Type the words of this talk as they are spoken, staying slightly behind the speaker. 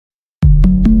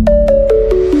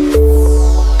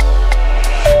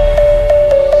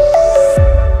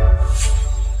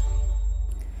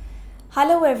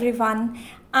everyone.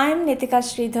 I'm Neetika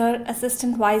Shridhar,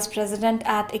 Assistant Vice President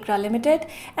at ICRA Limited,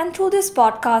 and through this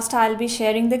podcast, I'll be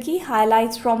sharing the key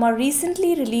highlights from a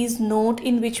recently released note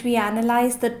in which we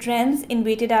analyze the trends in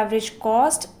weighted average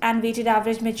cost and weighted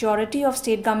average maturity of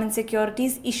state government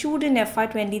securities issued in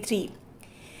FY23.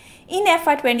 In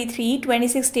FY23,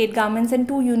 26 state governments and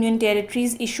 2 union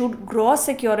territories issued gross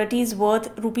securities worth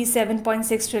Rs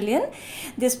 7.6 trillion.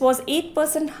 This was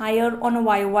 8% higher on a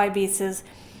YOY basis.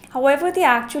 However, the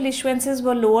actual issuances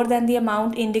were lower than the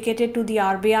amount indicated to the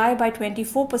RBI by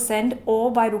 24%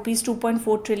 or by Rs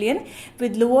 2.4 trillion,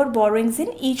 with lower borrowings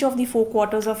in each of the 4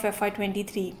 quarters of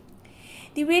FY23.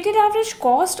 The weighted average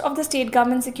cost of the state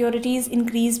government securities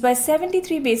increased by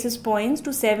 73 basis points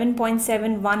to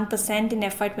 7.71% in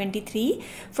FY23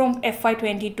 from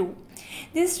FY22.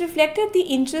 This reflected the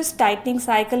interest tightening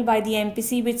cycle by the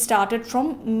MPC, which started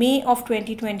from May of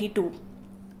 2022.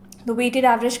 The weighted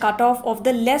average cutoff of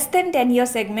the less than 10-year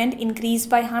segment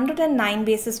increased by 109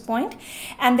 basis points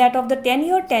and that of the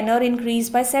 10-year tenor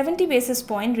increased by 70 basis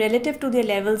points relative to their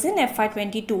levels in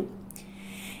FY22.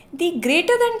 The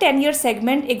greater than 10-year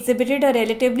segment exhibited a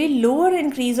relatively lower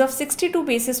increase of 62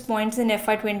 basis points in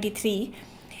FY23.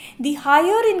 The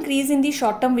higher increase in the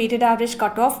short-term weighted average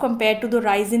cutoff compared to the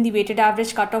rise in the weighted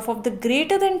average cutoff of the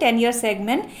greater than 10-year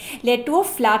segment led to a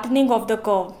flattening of the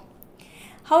curve.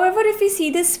 However, if we see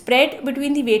the spread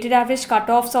between the weighted average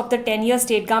cutoffs of the 10-year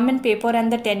state government paper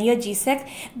and the 10-year GSEC,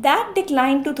 that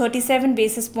declined to 37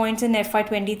 basis points in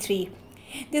FY23.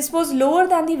 This was lower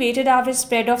than the weighted average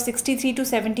spread of 63 to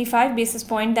 75 basis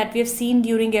points that we have seen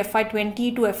during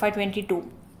FY20 to FY22.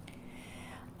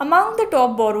 Among the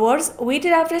top borrowers,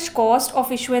 weighted average cost of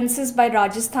issuances by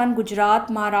Rajasthan, Gujarat,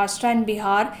 Maharashtra and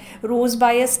Bihar rose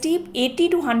by a steep 80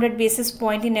 to 100 basis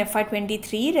points in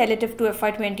FY23 relative to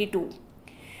FY22.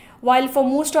 While for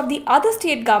most of the other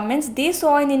state governments, they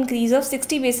saw an increase of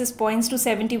 60 basis points to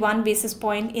 71 basis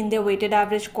points in their weighted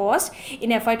average cost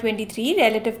in FY23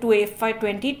 relative to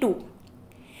FY22.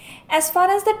 As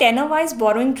far as the tenor-wise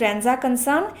borrowing trends are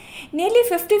concerned, nearly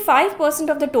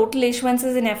 55% of the total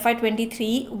issuances in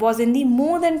FY23 was in the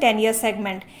more than 10-year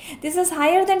segment. This is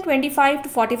higher than 25 to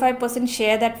 45%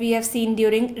 share that we have seen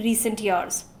during recent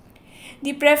years.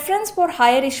 The preference for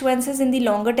higher issuances in the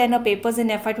longer tenor papers in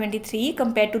FY23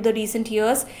 compared to the recent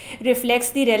years reflects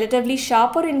the relatively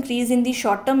sharper increase in the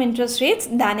short-term interest rates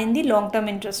than in the long-term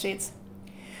interest rates.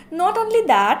 Not only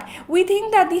that, we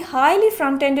think that the highly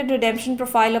front-ended redemption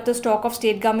profile of the stock of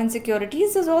state government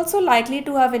securities is also likely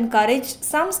to have encouraged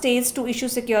some states to issue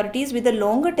securities with a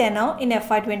longer tenor in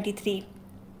FY23.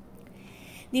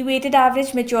 The weighted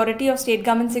average maturity of state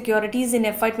government securities in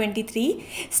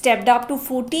FY23 stepped up to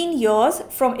 14 years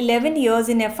from 11 years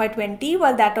in FY20,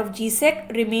 while that of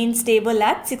GSEC remained stable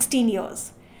at 16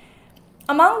 years.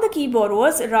 Among the key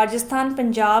borrowers, Rajasthan,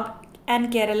 Punjab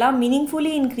and Kerala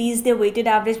meaningfully increased their weighted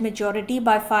average maturity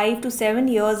by 5 to 7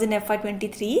 years in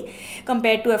FY23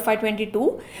 compared to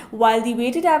FY22, while the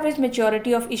weighted average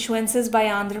maturity of issuances by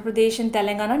Andhra Pradesh and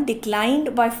Telangana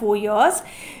declined by 4 years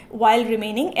while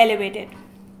remaining elevated.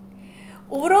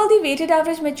 Overall, the weighted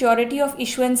average maturity of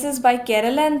issuances by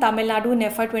Kerala and Tamil Nadu in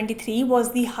FY23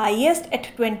 was the highest at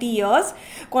 20 years,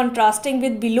 contrasting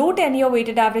with below 10-year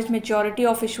weighted average maturity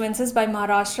of issuances by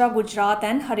Maharashtra, Gujarat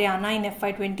and Haryana in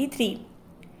FY23.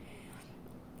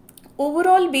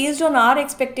 Overall, based on our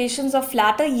expectations of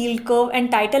flatter yield curve and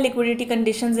tighter liquidity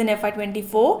conditions in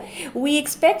FY24, we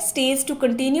expect states to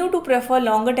continue to prefer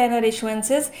longer tenor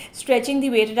issuances, stretching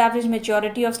the weighted average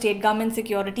maturity of state government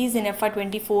securities in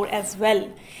FY24 as well.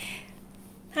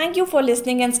 Thank you for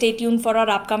listening and stay tuned for our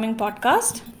upcoming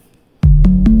podcast.